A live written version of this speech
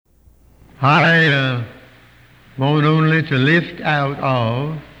I want only to lift out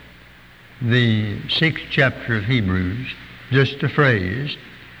of the 6th chapter of Hebrews just a phrase,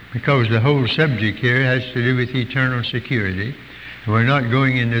 because the whole subject here has to do with eternal security. We're not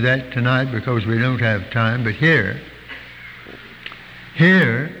going into that tonight because we don't have time, but here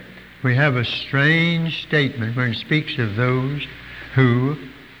we have a strange statement when it speaks of those who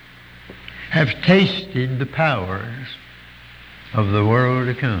have tasted the powers of the world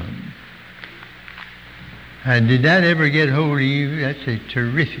to come. And did that ever get hold of you? That's a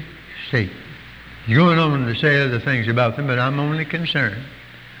terrific statement. He's going on to say other things about them, but I'm only concerned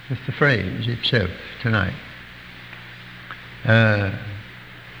with the phrase itself tonight.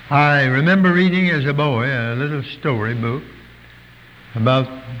 I remember reading as a boy a little story book about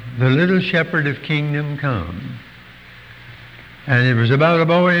the little shepherd of Kingdom Come. And it was about a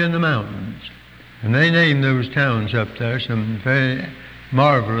boy in the mountains. And they named those towns up there some very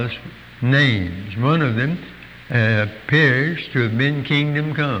marvelous names. One of them appears to have been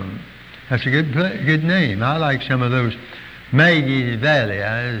Kingdom Come. That's a good name. I like some of those. Maggie's Valley.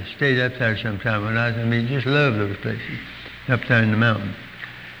 I stayed up there sometime when I just love those places up there in the mountains.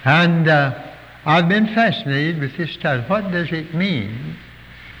 And I've been fascinated with this title. What does it mean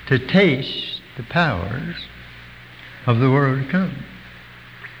to taste the powers of the world to come?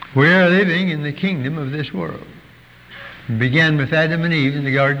 We are living in the kingdom of this world. It began with Adam and Eve in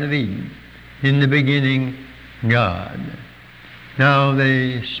the Garden of Eden. In the beginning, God. Now,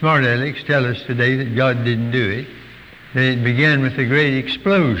 the smart alecks tell us today that God didn't do it. That it began with a great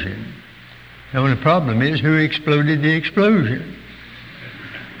explosion. Now, the problem is, who exploded the explosion?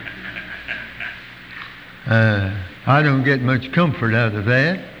 I don't get much comfort out of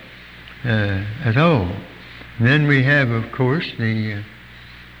that at all. And then we have, of course, the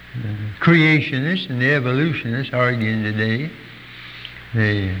creationists and the evolutionists arguing today.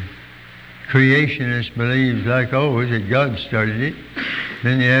 The creationist believes, like always, that God started it.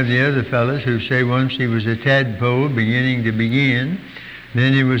 Then you have the other fellows who say once he was a tadpole beginning to begin.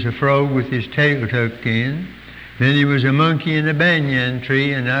 Then he was a frog with his tail tucked in. Then he was a monkey in a banyan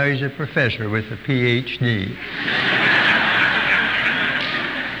tree, and now he's a professor with a Ph.D.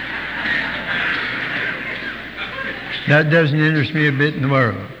 That doesn't interest me a bit in the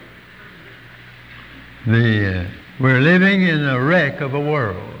world. We're living in a wreck of a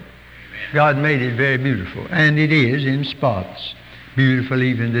world. God made it very beautiful, and it is in spots beautiful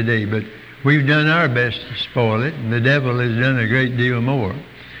even today, but we've done our best to spoil it, and the devil has done a great deal more.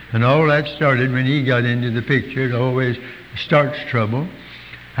 And all that started when he got into the picture. It always starts trouble.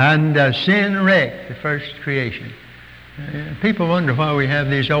 And sin wrecked the first creation. People wonder why we have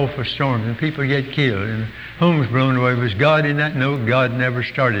these awful storms and people get killed and homes blown away. Was God in that? No, God never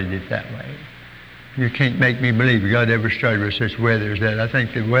started it that way. You can't make me believe God ever started with such weather as that. I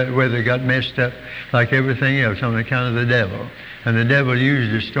think the weather got messed up like everything else on account of the devil. And the devil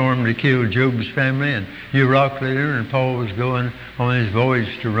used the storm to kill Job's family and Eurycletus, and Paul was going on his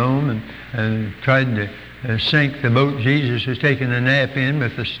voyage to Rome and tried to sink the boat Jesus was taking a nap in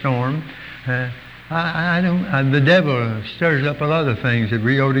with the storm. The devil stirs up a lot of things that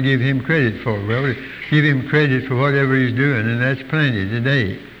we ought to give him credit for. We ought to give him credit for whatever he's doing, and that's plenty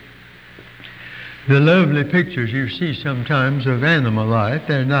today. The lovely pictures you see sometimes of animal life,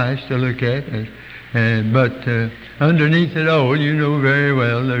 they're nice to look at, but underneath it all, you know very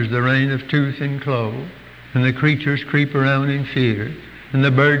well, there's the reign of tooth and claw, and the creatures creep around in fear, and the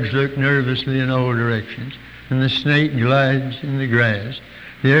birds look nervously in all directions, and the snake glides in the grass.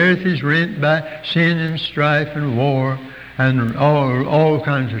 The earth is rent by sin and strife and war and all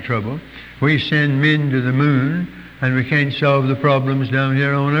kinds of trouble. We send men to the moon, and we can't solve the problems down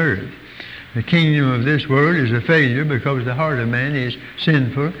here on earth. The kingdom of this world is a failure because the heart of man is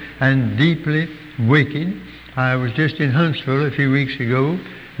sinful and deeply wicked. I was just in Huntsville a few weeks ago,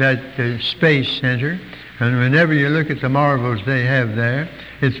 that space center, and whenever you look at the marvels they have there,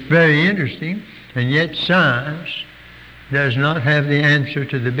 it's very interesting, and yet science does not have the answer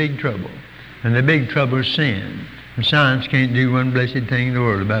to the big trouble. And the big trouble is sin. And science can't do one blessed thing in the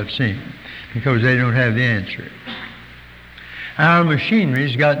world about sin because they don't have the answer. Our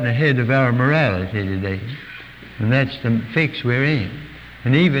machinery's gotten ahead of our morality today, and that's the fix we're in.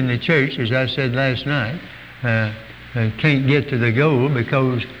 And even the church, as I said last night, can't get to the goal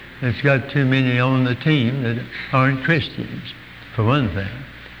because it's got too many on the team that aren't Christians, for one thing.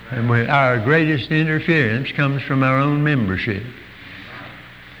 And our greatest interference comes from our own membership.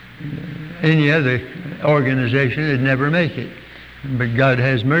 Any other organization would never make it. But God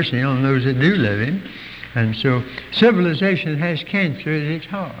has mercy on those that do love him. And so civilization has cancer at its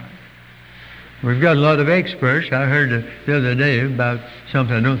heart. We've got a lot of experts. I heard the other day about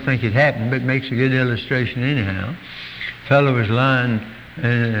something, I don't think it happened, but it makes a good illustration anyhow. A fellow was lying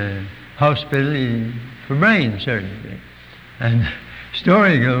in a hospital for brain surgery. And the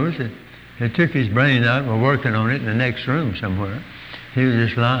story goes that they took his brain out and were working on it in the next room somewhere. He was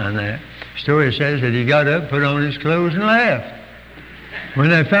just lying there. The story says that he got up, put on his clothes, and left. When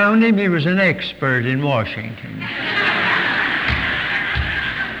they found him, he was an expert in Washington.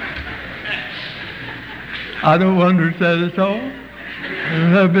 I don't wonder at that at all. I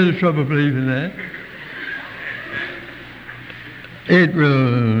don't have a bit of trouble believing that.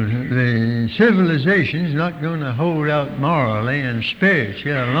 The civilization's not going to hold out morally and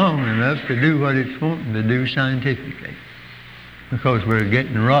spiritually long enough to do what it's wanting to do scientifically, because we're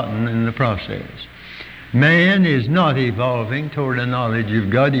getting rotten in the process. Man is not evolving toward a knowledge of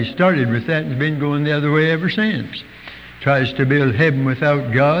God. He started with that and has been going the other way ever since. Tries to build heaven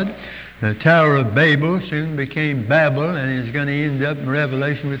without God. The Tower of Babel soon became Babel, and is going to end up in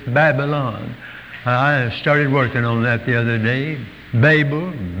Revelation with Babylon. I started working on that the other day.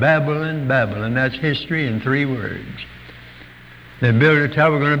 Babel, Babel, and Babel, and that's history in 3 words. They built a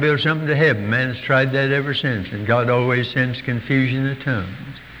tower, we're going to build something to heaven. Man's tried that ever since, and God always sends confusion of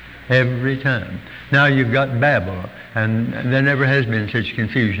tongues. Every time. Now you've got Babel, and there never has been such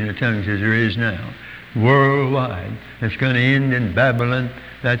confusion of tongues as there is now. Worldwide. It's going to end in Babylon,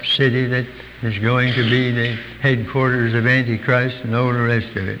 that city that is going to be the headquarters of Antichrist and all the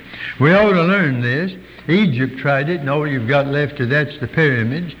rest of it. We ought to learn this. Egypt tried it, and all you've got left of that's the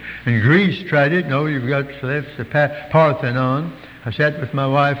pyramids. And Greece tried it, and all you've got left is the Parthenon. I sat with my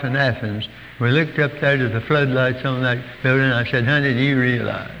wife in Athens. We looked up there to the floodlights on that building. I said, honey, do you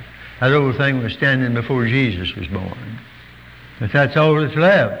realize that old thing was standing before Jesus was born? But that's all that's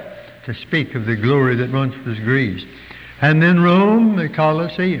left to speak of the glory that once was Greece. And then Rome, the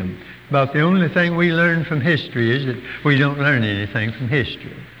Colosseum. About the only thing we learn from history is that we don't learn anything from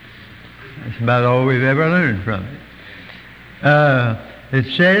history. That's about all we've ever learned from it. It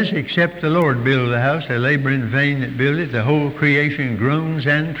says, except the Lord build the house, they labor in vain that build it. The whole creation groans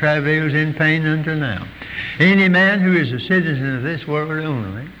and travails in pain until now. Any man who is a citizen of this world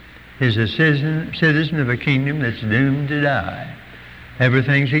only is a citizen of a kingdom that's doomed to die.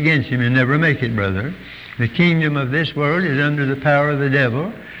 Everything's against him. He'll never make it, brother. The kingdom of this world is under the power of the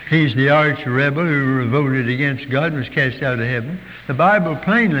devil. He's the arch rebel who revolted against God and was cast out of heaven. The Bible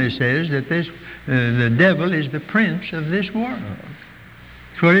plainly says that the devil is the prince of this world.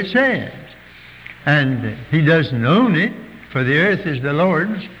 That's what it says. And he doesn't own it, for the earth is the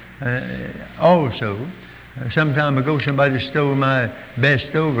Lord's also. Some time ago, somebody stole my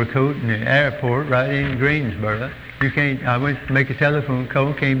best overcoat in the airport right in Greensboro. I went to make a telephone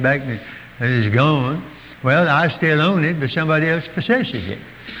call, came back, and it is gone. Well, I still own it, but somebody else possesses it.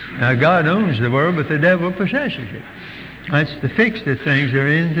 Now, God owns the world, but the devil possesses it. That's the fix that things are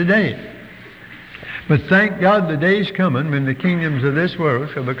in today. But thank God the day's coming when the kingdoms of this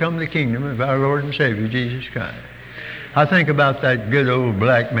world shall become the kingdom of our Lord and Savior, Jesus Christ. I think about that good old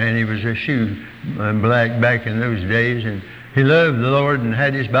black man. He was a shoe black back in those days, and he loved the Lord and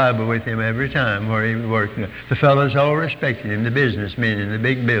had his Bible with him every time where he worked. The fellows all respected him, the businessmen in the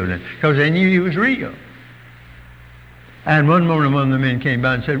big building, because they knew he was real. And one morning, one of the men came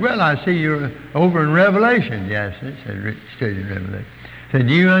by and said, well, I see you're over in Revelation. Yes, I said, Rich studied Revelation. Said,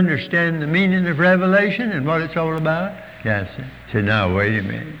 do you understand the meaning of Revelation and what it's all about? Yes, sir. Said, now, wait a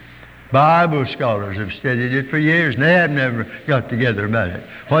minute. Bible scholars have studied it for years, and they have never got together about it.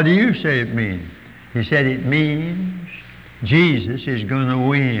 What do you say it means? He said, it means Jesus is going to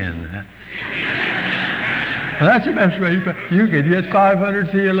win. Well, that's the best way you could get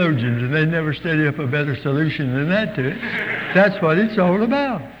 500 theologians, and they'd never study up a better solution than that to it. That's what it's all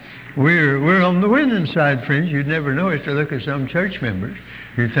about. We're on the winning side, friends. You'd never know it to look at some church members.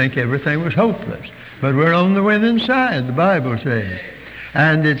 You'd think everything was hopeless. But we're on the winning side, the Bible says.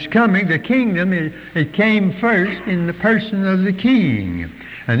 And it's coming, the kingdom, it came first in the person of the king.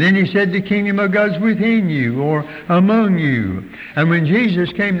 And then he said, the kingdom of God's within you, or among you. And when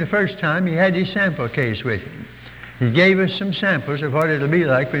Jesus came the first time, he had his sample case with him. He gave us some samples of what it'll be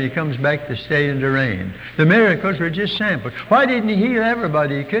like when he comes back to stay and to reign. The miracles were just samples. Why didn't he heal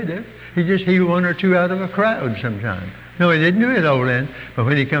everybody? He could have. He just healed one or two out of a crowd sometime. No, he didn't do it all then. But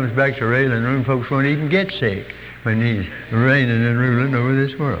when he comes back to reign and rule, folks won't even get sick when he's reigning and ruling over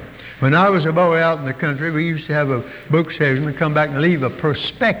this world. When I was a boy out in the country, we used to have a book salesman come back and leave a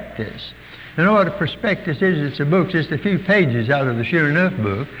prospectus. You know what a prospectus is? It's a book, just a few pages out of the Sure Enough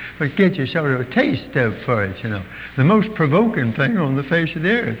book, but get you sort of a taste for it, you know. The most provoking thing on the face of the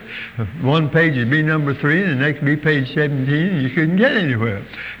earth. One page would be number 3, and the next would be page 17, and you couldn't get anywhere.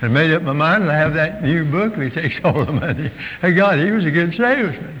 I made up my mind to have that new book, and he takes all the money. Hey, God, he was a good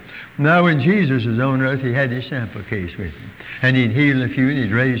salesman. Now, when Jesus was on earth, he had his sample case with him. And he'd heal a few, and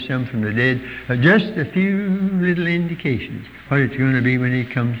he'd raise some from the dead. Just a few little indications what it's going to be when he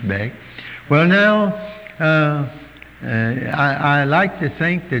comes back. Well, now, I like to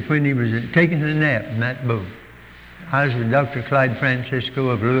think that when he was taking a nap in that boat, I was with Dr. Clyde Francisco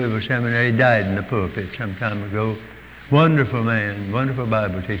of Louisville Seminary. He died in the pulpit some time ago. Wonderful man, wonderful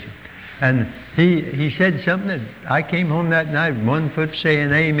Bible teacher. And he said something that I came home that night, one foot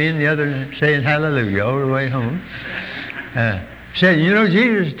saying amen, the other saying hallelujah all the way home. Said, you know,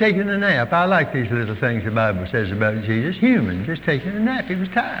 Jesus is taking a nap. I like these little things the Bible says about Jesus. Human, just taking a nap. He was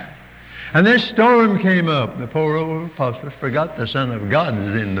tired. And this storm came up. The poor old apostles forgot the Son of God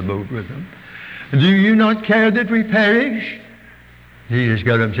was in the boat with them. Do you not care that we perish? Jesus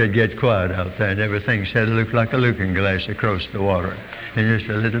got up and said, get quiet out there. And everything said it looked like a looking glass across the water in just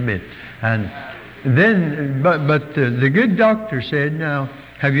a little bit. And then, but the good doctor said, now,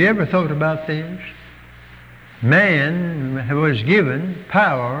 have you ever thought about this? Man was given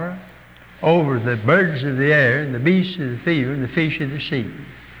power over the birds of the air and the beasts of the field and the fish of the sea.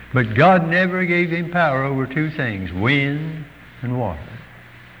 But God never gave him power over two things, wind and water.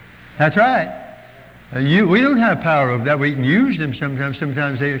 That's right. We don't have power over that. We can use them sometimes.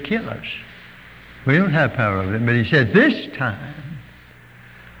 Sometimes they'll kill us. We don't have power over them. But he said, this time,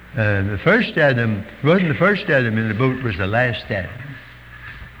 the first Adam, it wasn't the first Adam in the boat, it was the last Adam.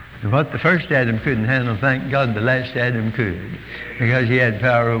 And what the first Adam couldn't handle, thank God the last Adam could, because he had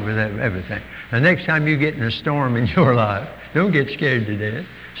power over that, everything. The next time you get in a storm in your life, don't get scared to death.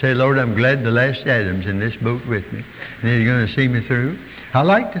 Say, Lord, I'm glad the last Adam's in this boat with me, and he's going to see me through. I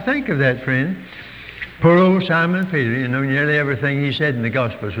like to think of that, friend. Poor old Simon Peter, you know, nearly everything he said in the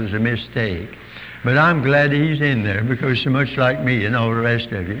Gospels was a mistake. But I'm glad he's in there, because so much like me and all the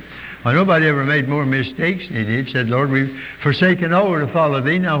rest of you. Well, nobody ever made more mistakes than he did. Said, Lord, we've forsaken all to follow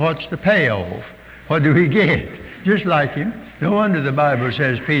thee. Now what's the payoff? What do we get? Just like him. No wonder the Bible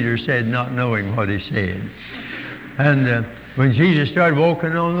says Peter said, not knowing what he said. And when Jesus started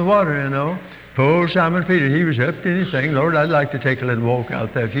walking on the water, you know, poor Simon Peter, he was up to anything. Lord, I'd like to take a little walk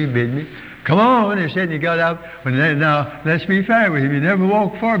out there if you bid me. Come on, he said, and he got out. Now, let's be fair with him. He never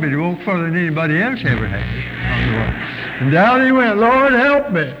walked far, but he walked farther than anybody else ever had on the water. And down he went, Lord, help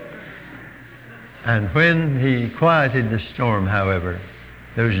me. And when he quieted the storm, however,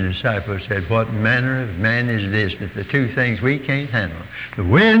 those disciples said, what manner of man is this, that the two things we can't handle, the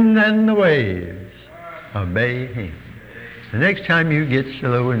wind and the waves, obey him. The next time you get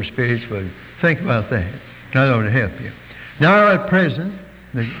slow and spiritual, think about that. That ought to help you. Now at present,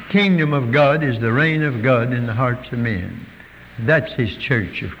 the kingdom of God is the reign of God in the hearts of men. That's his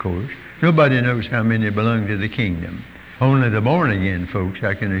church, of course. Nobody knows how many belong to the kingdom. Only the born-again folks,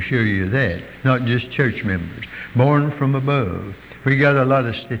 I can assure you that. Not just church members. Born from above. We got a lot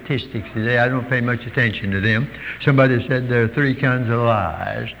of statistics today. I don't pay much attention to them. Somebody said there are 3 kinds of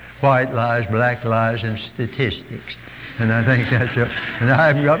lies. White lies, black lies, and statistics. And I think that's it. And I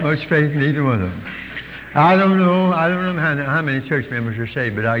haven't got much faith in either one of them. I don't know how many church members are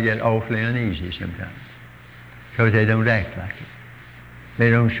saved, but I get awfully uneasy sometimes. Because they don't act like it. They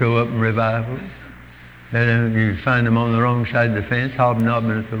don't show up in revival. You find them on the wrong side of the fence,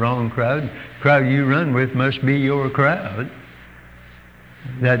 hobnobbing at the wrong crowd. The crowd you run with must be your crowd.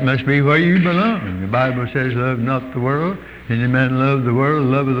 That must be where you belong. The Bible says, love not the world. Any man love the world, the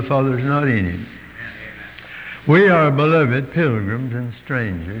love of the Father is not in him. We are beloved pilgrims and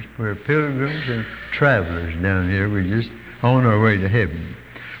strangers. We're pilgrims and travelers down here. We're just on our way to heaven.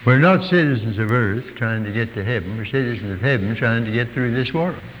 We're not citizens of earth trying to get to heaven. We're citizens of heaven trying to get through this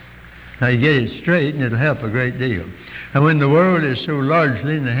world. Now you get it straight and it'll help a great deal. And when the world is so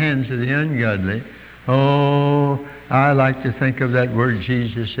largely in the hands of the ungodly, I like to think of that word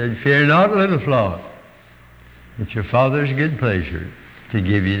Jesus said, fear not, little flock. It's your Father's good pleasure to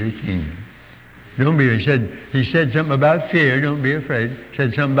give you the kingdom. Don't be, he said something about fear, don't be afraid. He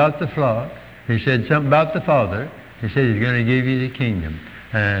said something about the flock. He said something about the Father. He said he's going to give you the kingdom.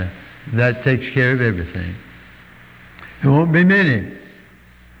 That takes care of everything. There won't be many.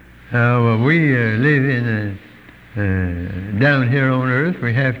 We live in down here on earth.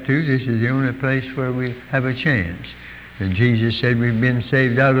 We have to. This is the only place where we have a chance. And Jesus said we've been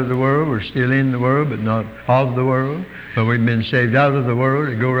saved out of the world. We're still in the world, but not of the world. But we've been saved out of the world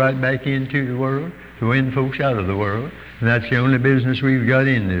to go right back into the world, to win folks out of the world. And that's the only business we've got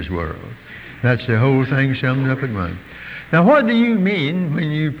in this world. That's the whole thing summed up at once. Now, what do you mean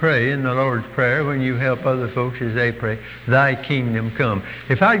when you pray in the Lord's Prayer, when you help other folks as they pray, thy kingdom come?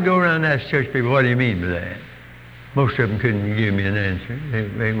 If I'd go around and ask church people, what do you mean by that? Most of them couldn't give me an answer.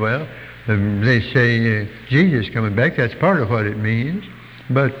 They say, Jesus coming back, that's part of what it means.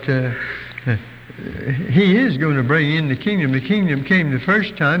 But he is going to bring in the kingdom. The kingdom came the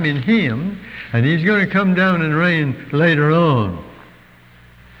first time in him, and he's going to come down and reign later on.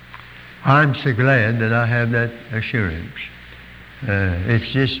 I'm so glad that I have that assurance.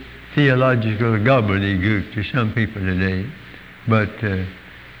 It's just theological gobbledygook to some people today. But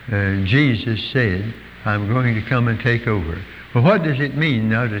Jesus said, I'm going to come and take over. Well, what does it mean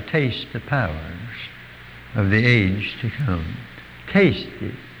now to taste the powers of the age to come? Taste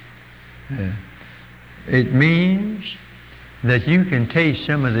it. It means that you can taste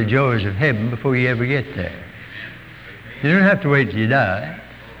some of the joys of heaven before you ever get there. You don't have to wait till you die.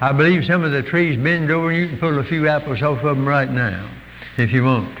 I believe some of the trees bend over and you can pull a few apples off of them right now if you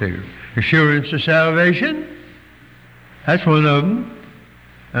want to. Assurance of salvation, that's one of them.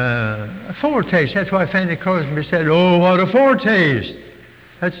 A foretaste, that's why Fanny Crosby said, oh, what a foretaste.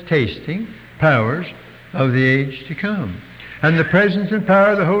 That's tasting powers of the age to come. And the presence and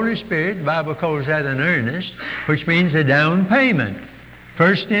power of the Holy Spirit, the Bible calls that an earnest, which means a down payment,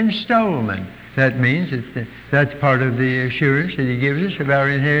 first installment. That means that's part of the assurance that he gives us of our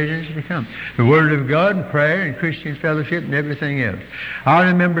inheritance to come. The Word of God and prayer and Christian fellowship and everything else. I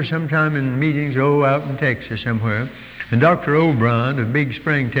remember sometime in meetings, out in Texas somewhere, and Dr. O'Brien of Big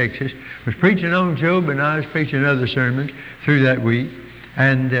Spring, Texas, was preaching on Job, and I was preaching other sermons through that week.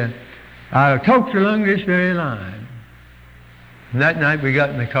 And I talked along this very line. And that night we got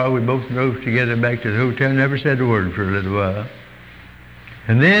in the car, we both drove together back to the hotel, never said a word for a little while.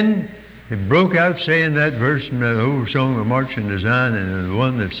 And then it broke out saying that verse in the old song of Marching to Zion, and the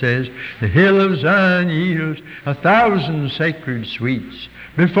one that says, the hill of Zion yields 1,000 sacred sweets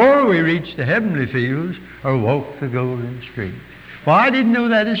before we reach the heavenly fields or walk the golden street. Well, I didn't know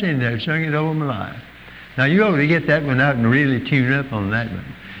that is in there. I sung it all my life. Now, you ought to get that one out and really tune up on that one.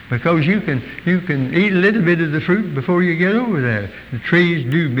 Because you can eat a little bit of the fruit before you get over there. The trees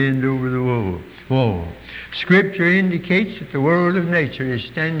do bend over the wall. Scripture indicates that the world of nature is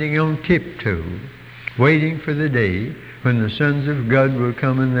standing on tiptoe, waiting for the day when the sons of God will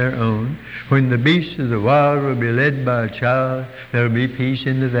come in their own, when the beasts of the wild will be led by a child, there will be peace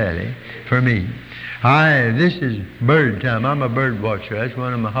in the valley for me. This is bird time. I'm a bird watcher. That's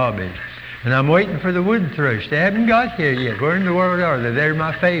one of my hobbies. And I'm waiting for the wood thrush. They haven't got here yet. Where in the world are they? They're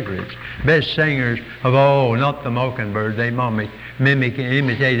my favorites. Best singers of all, not the mockingbird. They mimic and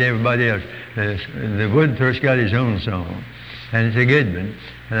imitate everybody else. The wood thrush got his own song. And it's a good one.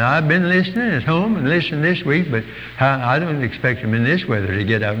 And I've been listening at home and listening this week, but I don't expect them in this weather to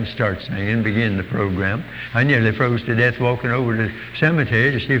get out and start singing and begin the program. I nearly froze to death walking over to the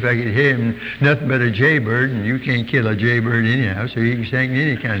cemetery to see if I could hear him. Nothing but a jaybird, and you can't kill a jaybird anyhow, so you can sing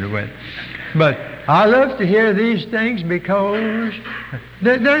any kind of way. But I love to hear these things because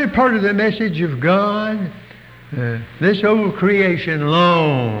they're part of the message of God. This old creation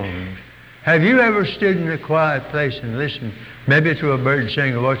longs. Have you ever stood in a quiet place and listened maybe to a bird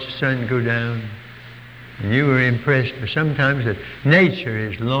sing or watch the sun go down? And you were impressed, but sometimes that nature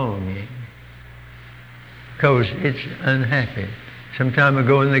is longing because it's unhappy. Some time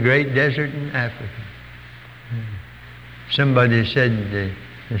ago in the great desert in Africa, somebody said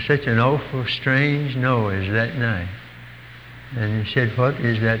there's such an awful strange noise that night. And he said, what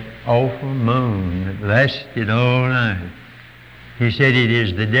is that awful moan that lasted all night? He said, it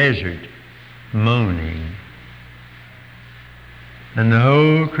is the desert moaning. And the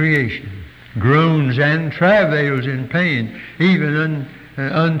whole creation groans and travails in pain, even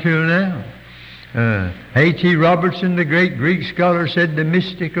until now. A.T. Robertson, the great Greek scholar, said the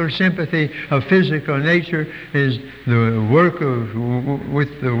mystical sympathy of physical nature is with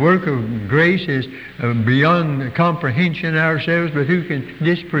the work of grace is beyond comprehension ourselves, but who can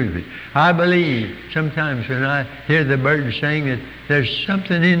disprove it? I believe sometimes when I hear the birds sing that there's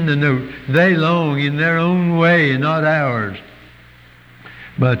something in the note. They long in their own way and not ours.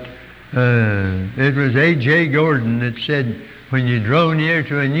 But it was A.J. Gordon that said, when you draw near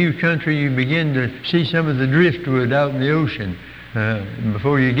to a new country, you begin to see some of the driftwood out in the ocean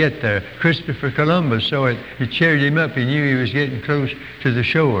before you get there. Christopher Columbus saw it. It cheered him up. He knew he was getting close to the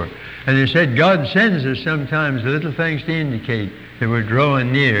shore. And he said, God sends us sometimes little things to indicate that we're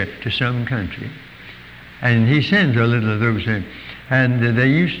drawing near to some country. And he sends a little of those things. And they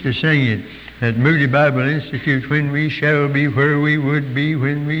used to sing it at Moody Bible Institute, when we shall be where we would be,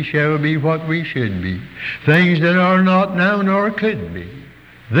 when we shall be what we should be. Things that are not now nor could be.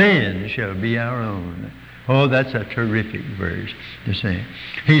 then shall be our own. Oh, that's a terrific verse to say.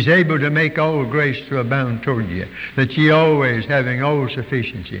 He's able to make all grace to abound toward you, that ye always, having all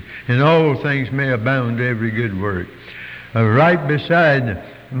sufficiency, in all things may abound to every good work. Right beside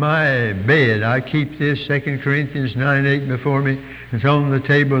my bed, I keep this 2 Corinthians 9:8 before me. It's on the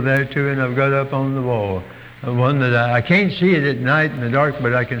table there too, and I've got up on the wall. One that I can't see it at night in the dark,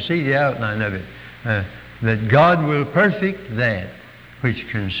 but I can see the outline of it. That God will perfect that which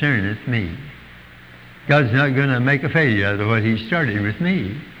concerneth me. God's not going to make a failure out of what He started with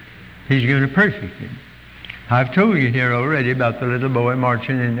me. He's going to perfect it. I've told you here already about the little boy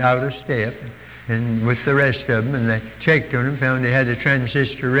marching in out of step and with the rest of them, and they checked on him, found he had a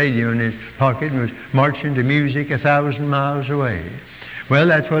transistor radio in his pocket and was marching to music 1,000 miles away. Well,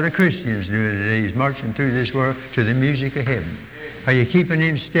 that's what a Christian's doing today. He's marching through this world to the music of heaven. Are you keeping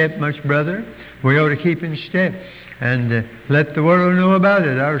in step much, brother? We ought to keep in step and let the world know about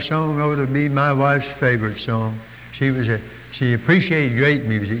it. Our song ought to be my wife's favorite song. She appreciated great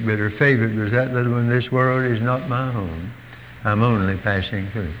music, but her favorite was that little one, "This world is not my home. I'm only passing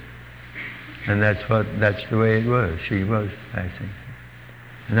through." And that's the way it was. She was passing through.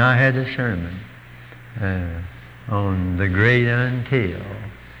 And I had a sermon on the great until.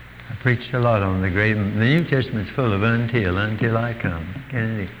 I preached a lot on the great. The New Testament's full of until I come.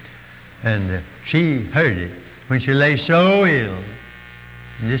 Kennedy. And she heard it when she lay so ill,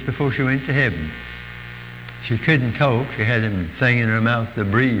 and just before she went to heaven. She couldn't talk. She had a thing in her mouth to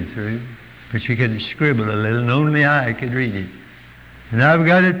breathe through, but she could scribble a little, and only I could read it. And I've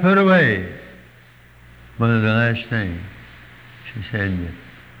got it put away. One of the last things, she said,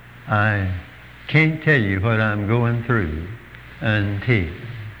 I can't tell you what I'm going through until.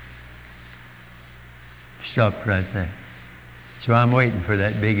 Stopped right there. So I'm waiting for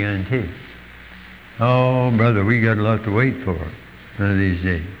that big until. Oh, brother, we got a lot to wait for one of these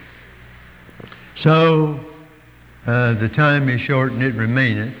days. So, the time is short and it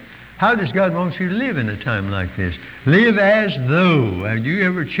remaineth. How does God want you to live in a time like this? Live as though. Have you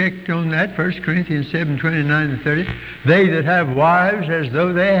ever checked on that? 1 Corinthians 7:29-30. They that have wives as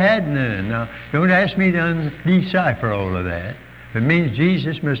though they had none. Now, don't ask me to decipher all of that. It means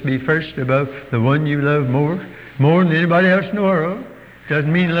Jesus must be first above the one you love more than anybody else in the world.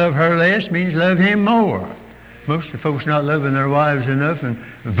 Doesn't mean love her less, means love Him more. Most of the folks not loving their wives enough, and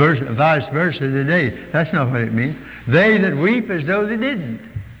vice versa today. That's not what it means. They that weep as though they didn't.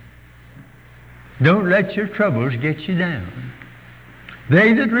 Don't let your troubles get you down.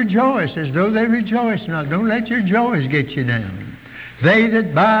 They that rejoice as though they rejoice not. Don't let your joys get you down. They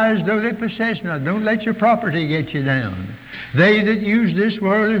that buy as though they possess not. Don't let your property get you down. They that use this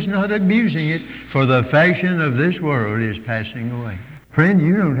world is not abusing it, for the fashion of this world is passing away. Friend,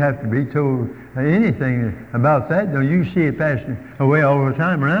 you don't have to be told anything about that. Don't you see it passing away all the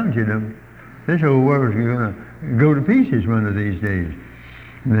time around you? Don't. This whole world's going to go to pieces one of these days.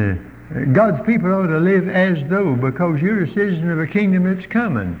 God's people ought to live as though, because you're a citizen of a kingdom that's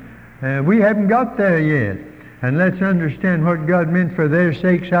coming. We haven't got there yet. And let's understand what God meant. For their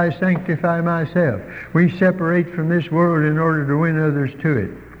sakes I sanctify myself. We separate from this world in order to win others to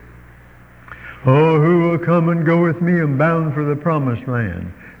it. Oh, who will come and go with me? I'm bound for the promised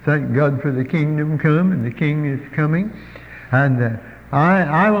land. Thank God for the kingdom come, and the King is coming. And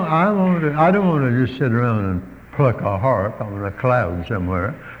I don't want to just sit around and pluck a harp on a cloud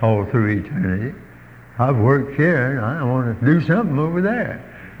somewhere all through eternity. I've worked here, and I want to do something over there.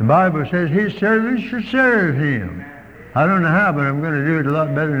 The Bible says His servants should serve Him. I don't know how, but I'm going to do it a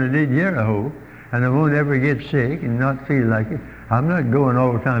lot better than I did here, I hope. And I won't ever get sick and not feel like it. I'm not going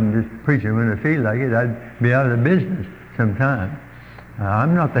all the time just preaching when I feel like it. I'd be out of business sometime.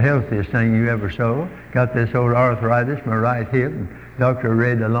 I'm not the healthiest thing you ever saw. Got this old arthritis, my right hip. And doctor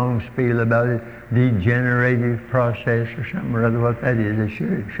read a long spiel about it, degenerative process or something or other, what that is.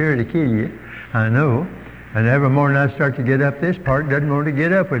 It's sure to kill you, I know. And every morning I start to get up this part, doesn't want to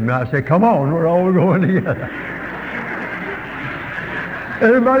get up with me. I say, come on, we're all going together.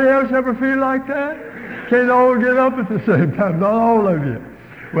 Anybody else ever feel like that? Can't all get up at the same time, not all of you.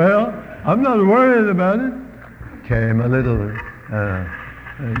 Well, I'm not worried about it. Carry my little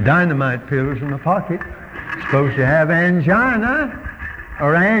dynamite pills in my pocket. Supposed to have angina,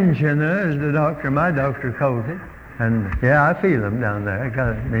 or angina as my doctor calls it. And yeah, I feel them down there. I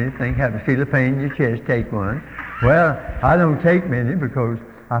got anything, have to feel a pain in your chest, take one. Well, I don't take many because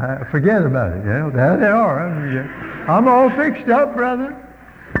I forget about it. You know, there they are. I'm all fixed up, brother.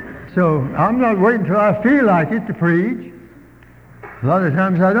 So I'm not waiting till I feel like it to preach. A lot of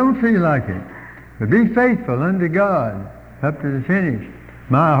times I don't feel like it. But be faithful unto God up to the finish.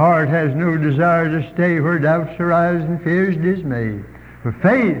 My heart has no desire to stay where doubts arise and fears dismay. For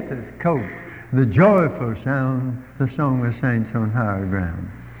faith has coped the joyful sound, the song of saints on higher ground.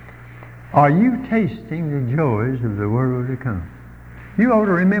 Are you tasting the joys of the world to come? You ought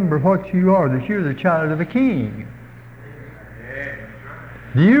to remember what you are, that you're the child of a king.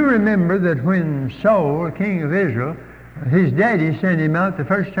 Do you remember that when Saul, king of Israel, his daddy sent him out, the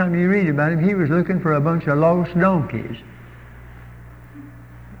first time you read about him, he was looking for a bunch of lost donkeys.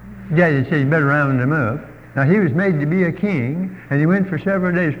 Daddy said, you better round them up. Now, he was made to be a king, and he went for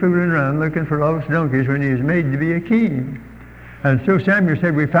several days fooling around looking for lost donkeys when he was made to be a king. And so Samuel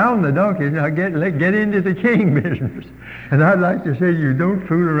said, we found the donkeys, now get into the king business. And I'd like to say, you don't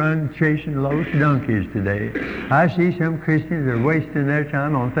fool around chasing lost donkeys today. I see some Christians are wasting their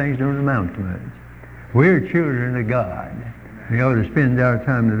time on things that don't amount to much. We're children of God. We ought to spend our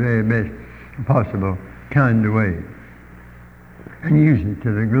time the very best possible kind of way and use it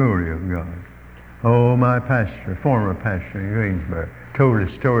to the glory of God. Oh, my pastor, former pastor in Greensboro, told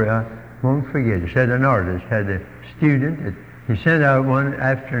a story I won't forget. He said an artist had a student that he sent out one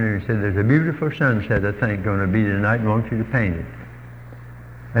afternoon. He said, there's a beautiful sunset, I think, going to be tonight. I want you to paint it.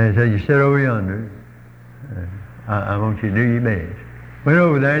 And he said, you sit over yonder. I want you to do your best. Went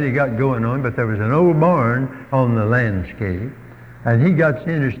over there and he got going on, but there was an old barn on the landscape. And he got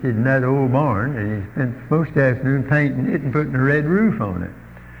interested in that old barn, and he spent most of the afternoon painting it and putting a red roof on it.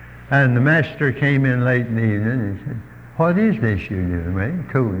 And the master came in late in the evening and he said, what is this you're doing? Well,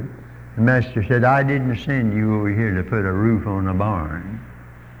 he told him. The master said, I didn't send you over here to put a roof on a barn.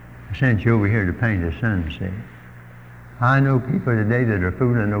 I sent you over here to paint a sunset. I know people today that are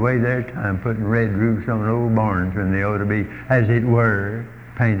fooling away their time putting red roofs on old barns when they ought to be, as it were,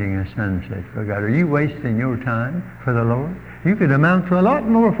 painting a sunset for God. Are you wasting your time for the Lord? You could amount to a lot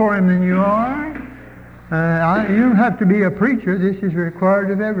more for Him than you are. You don't have to be a preacher. This is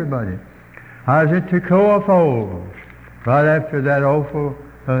required of everybody. I was at Toccoa Falls right after that awful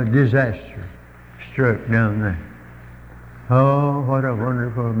disaster struck down there. Oh, what a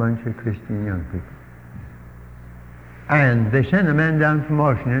wonderful bunch of Christian young people. And they sent a man down from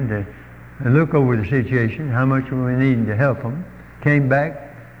Washington to look over the situation, how much we needed to help them. Came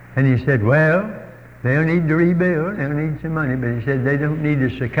back and he said, well, they'll need to rebuild, they'll need some money, but he said they don't need a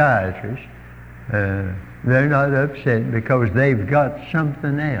psychiatrist. They're not upset because they've got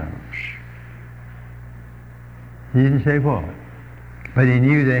something else. He didn't say what, but he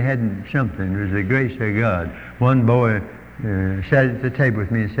knew they hadn't something. It was the grace of God. One boy sat at the table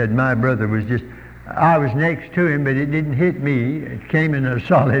with me and said, my brother was just, I was next to him, but it didn't hit me. It came in a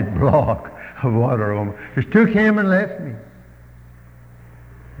solid block of water on me. Just took him and left me.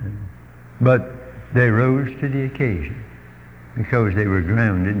 But they rose to the occasion because they were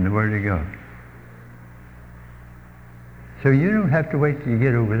grounded in the Word of God. So you don't have to wait till you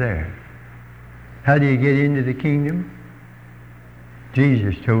get over there. How do you get into the kingdom?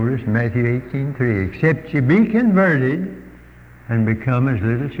 Jesus told us in Matthew 18:3, except you be converted and become as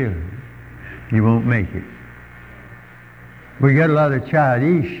little children, you won't make it. We got a lot of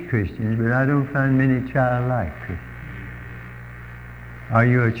childish Christians, but I don't find many childlike Christians. Are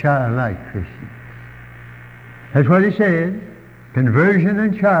you a childlike Christian? That's what he said. Conversion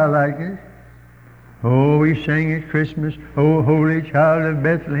and childlikeness. Oh, we sing at Christmas, O Holy Child of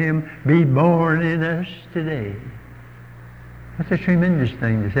Bethlehem, be born in us today. That's a tremendous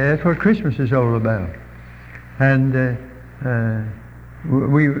thing to say. That's what Christmas is all about. And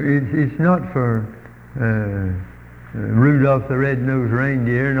it's not for Rudolph the Red-Nosed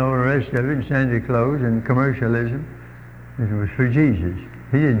Reindeer and all the rest of it, and Santa Claus and commercialism. It was for Jesus.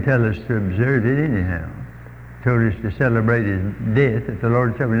 He didn't tell us to observe it anyhow. He told us to celebrate His death at the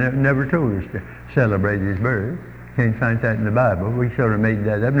Lord's Supper. Never told us to celebrate His birth. Can't find that in the Bible. We sort of made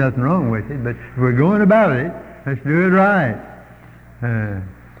that up. Nothing wrong with it, but if we're going about it, let's do it right.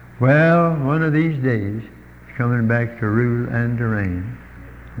 Well, one of these days, He's coming back to rule and to reign.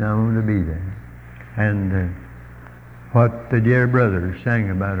 And I want to be there. And what the dear brother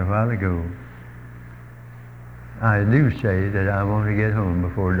sang about a while ago, I do say that I want to get home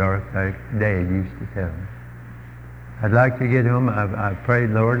before dark, like Dad used to tell me. I'd like to get home. I've prayed,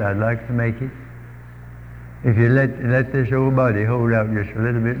 Lord, I'd like to make it. If you let this old body hold out just a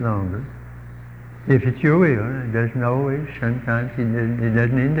little bit longer, if it's your will, it doesn't always. Sometimes it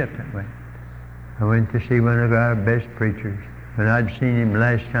doesn't end up that way. I went to see one of our best preachers. When I'd seen him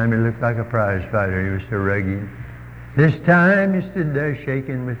last time, he looked like a prize fighter. He was so rugged. This time he stood there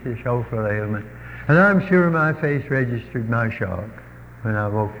shaking with this awful ailment. And I'm sure my face registered my shock when I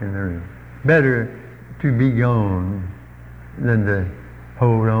walked in the room. Better to be gone than to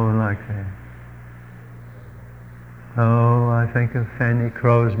hold on like that. Oh, I think of Fanny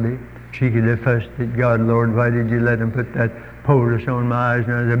Crosby She could have fussed at God, Lord, why did you let him put that poultice on my eyes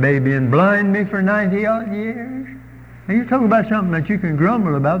when I was a baby and blind me for 90-odd years? And you talk about something that you can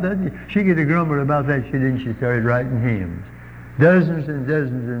grumble about. That she could have grumbled about that. She didn't. She started writing hymns. Dozens and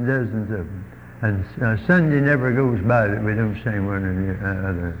dozens and dozens of them. And Sunday never goes by that we don't sing one or the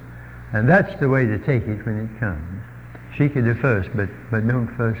other. And that's the way to take it when it comes. She could have fussed, but don't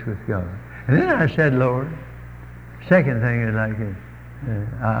fuss with God. And then I said, Lord, second thing is like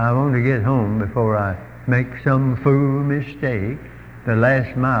I want to get home before I make some fool mistake the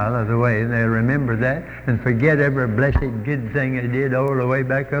last mile of the way, and they'll remember that and forget every blessed good thing they did all the way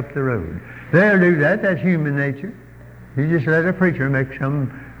back up the road. They'll do that. That's human nature. You just let a preacher make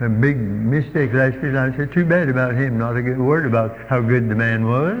some big mistake last year. I said, too bad about him, not a good word about how good the man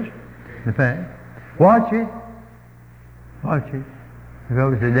was. In fact, watch it. Watch it.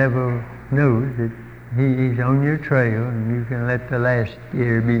 Because the devil knows that he's on your trail, and you can let the last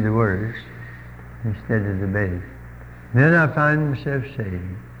year be the worst instead of the best. Then I find myself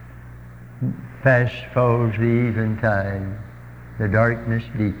saying, fast falls the eventide, the darkness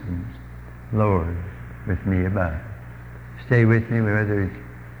deepens, Lord, with me abide. Stay with me whether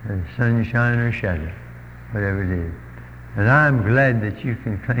it's sunshine or shadow, whatever it is. And I'm glad that you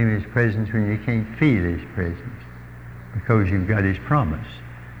can claim his presence when you can't feel his presence, because you've got his promise.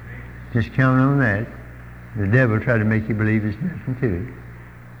 Just count on that. The devil try to make you believe there's nothing to it.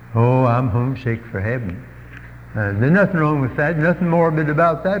 Oh, I'm homesick for heaven. There's nothing wrong with that, nothing morbid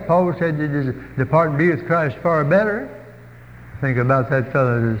about that. Paul said that depart and be with Christ far better. Think about that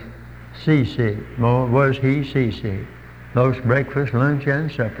fellow that's seasick. Was he seasick? Lost breakfast, lunch, and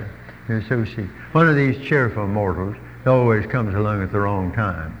supper. He was so sick. One of these cheerful mortals always comes along at the wrong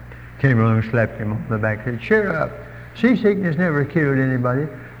time. Came along, slapped him on the back, said, cheer up. Seasickness never killed anybody.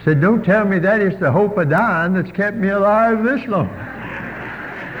 Said, don't tell me that. It's the hope of dying that's kept me alive this long.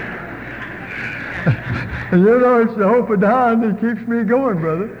 And you know, it's the hope of dying that keeps me going,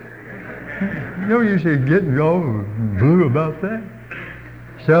 brother. No use in getting all blue about that.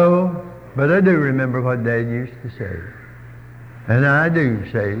 So, but I do remember what Dad used to say. And I do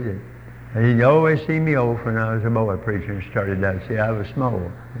say that he'd always see me off when I was a boy preacher and started out. See, I was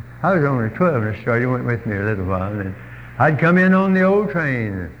small. I was only 12 when I started. He went with me a little while. And then I'd come in on the old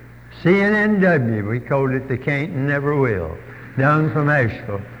train, CNNW, we called it the Can't and Never Will, down from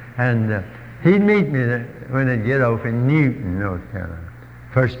Asheville. And he'd meet me when I'd get off in Newton, North Carolina.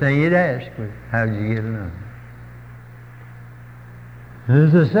 First thing he'd ask was, how'd you get along?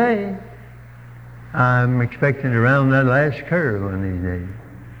 As I say, I'm expecting to round that last curve one of these days.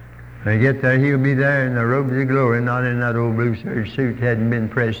 When I get there, he'll be there in the robes of glory, not in that old blue serge suit that hadn't been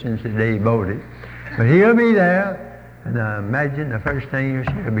pressed since the day he bought it. But he'll be there, and I imagine the first thing he'll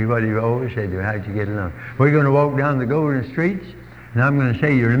say will be what he always said to me, how'd you get along? We're going to walk down the golden streets, and I'm going to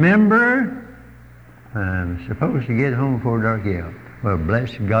say, you remember, I'm supposed to get home before dark. Yeah. Well,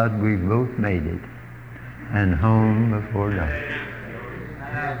 bless God, we've both made it. And home before dark.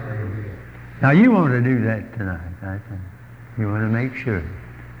 Now, you want to do that tonight, I think. You want to make sure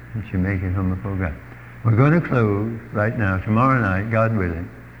that you make it home before God. We're going to close right now, tomorrow night, God willing.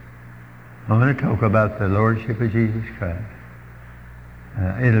 I want to talk about the Lordship of Jesus Christ.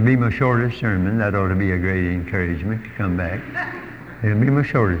 It'll be my shortest sermon. That ought to be a great encouragement to come back. It'll be my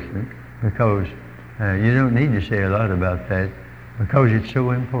shortest one, because you don't need to say a lot about that, because it's so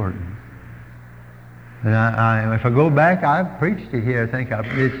important. And if I go back, I've preached it here. I think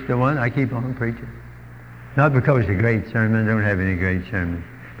it's the one I keep on preaching. Not because it's a great sermon. I don't have any great sermons.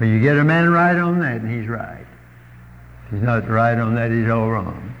 But you get a man right on that, and he's right. If he's not right on that, he's all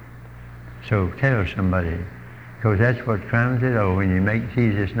wrong. So tell somebody, because that's what crowns it all, when you make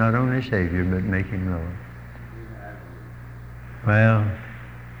Jesus not only Savior, but make him Lord. Well,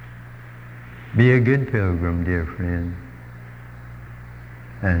 be a good pilgrim, dear friend.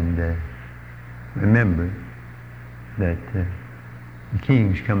 And remember that the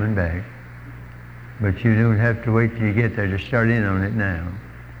King's coming back. But you don't have to wait till you get there to start in on it now.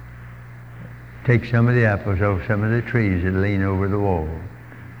 Take some of the apples off some of the trees that lean over the wall.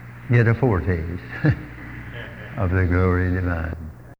 Get a foretaste of the glory divine.